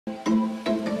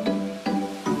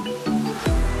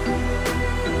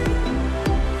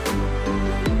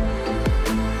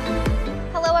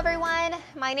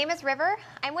My name is River.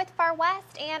 I'm with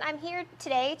FarrWest, and I'm here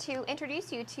today to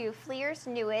introduce you to FLIR's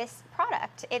newest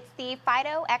product. It's the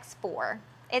Fido X4.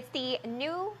 It's the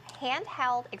new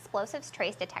handheld explosives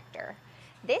trace detector.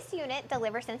 This unit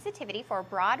delivers sensitivity for a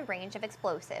broad range of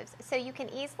explosives, so you can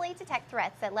easily detect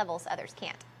threats at levels others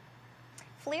can't.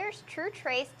 FLIR's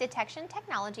TrueTrace detection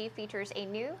technology features a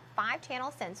new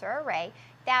 5-channel sensor array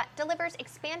that delivers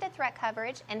expanded threat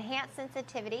coverage, enhanced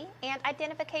sensitivity, and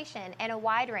identification in a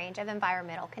wide range of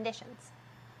environmental conditions.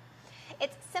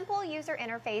 Its simple user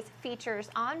interface features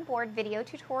onboard video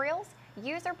tutorials,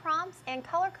 user prompts, and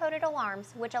color-coded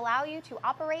alarms which allow you to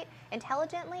operate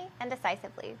intelligently and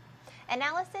decisively.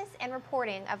 Analysis and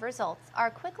reporting of results are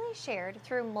quickly shared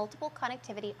through multiple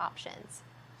connectivity options.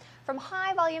 From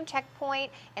high-volume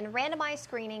checkpoint and randomized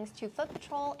screenings to foot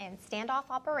patrol and standoff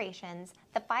operations,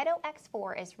 the Fido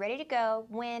X4 is ready to go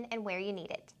when and where you need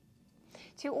it.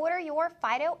 To order your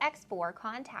Fido X4,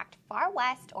 contact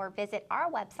FarrWest or visit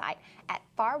our website at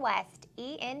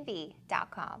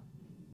FarrWestENV.com.